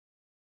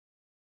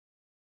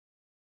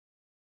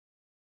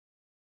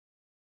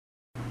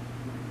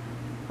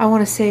I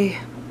want to say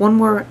one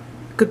more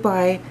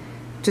goodbye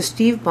to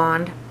Steve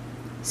Bond,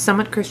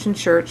 Summit Christian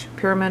Church,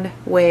 Pyramid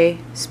Way,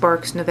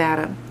 Sparks,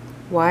 Nevada.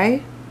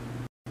 Why?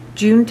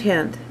 June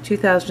 10th,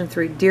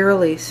 2003. Dear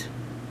Elise,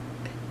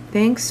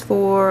 thanks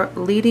for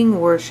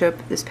leading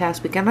worship this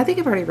past weekend. I think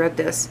I've already read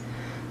this.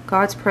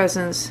 God's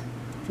presence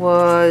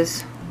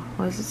was,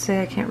 what does it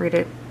say? I can't read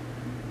it.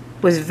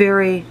 Was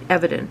very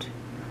evident.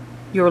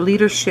 Your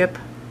leadership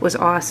was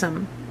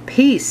awesome.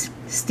 Peace,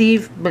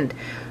 Steve.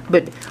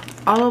 But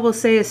all I will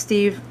say is,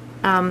 Steve,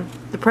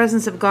 the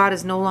presence of God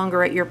is no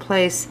longer at your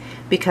place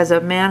because a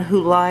man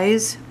who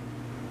lies,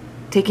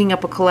 taking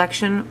up a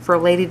collection for a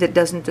lady that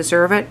doesn't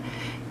deserve it,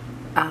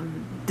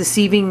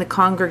 deceiving the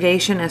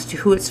congregation as to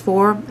who it's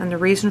for and the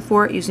reason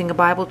for it, using a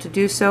Bible to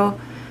do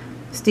so.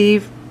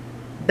 Steve,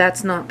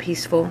 that's not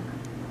peaceful.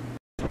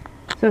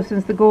 So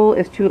since the goal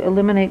is to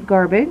eliminate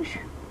garbage,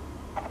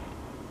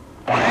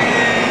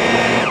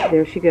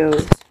 there she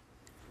goes.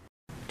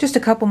 Just a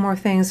couple more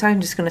things.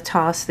 I'm just going to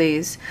toss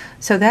these.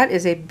 So that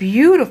is a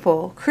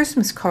beautiful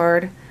Christmas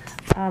card,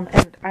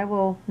 and I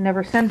will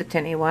never send it to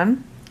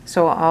anyone,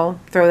 so I'll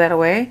throw that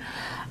away.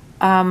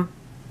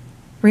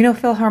 Reno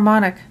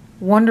Philharmonic,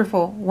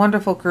 wonderful,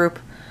 wonderful group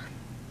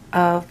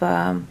of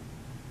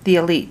the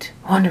elite.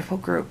 Wonderful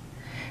group.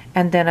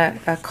 And then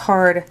a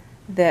card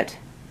that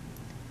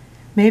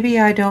maybe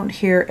I don't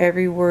hear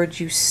every word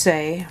you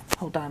say.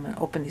 Hold on, I'm going to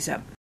open these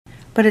up.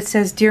 But it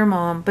says, Dear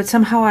Mom, but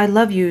somehow I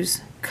love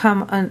yous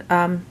come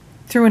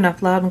through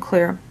enough loud and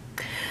clear.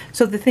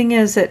 So the thing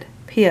is that,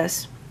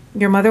 P.S.,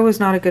 your mother was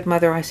not a good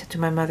mother, I said to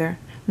my mother,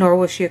 nor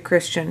was she a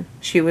Christian.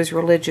 She was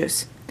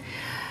religious.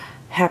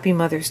 Happy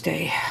Mother's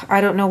Day.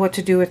 I don't know what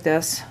to do with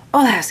this.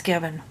 Oh, ask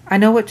Evan. I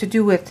know what to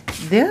do with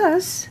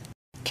this.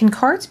 Can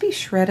cards be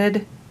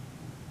shredded?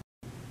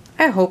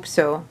 I hope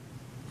so.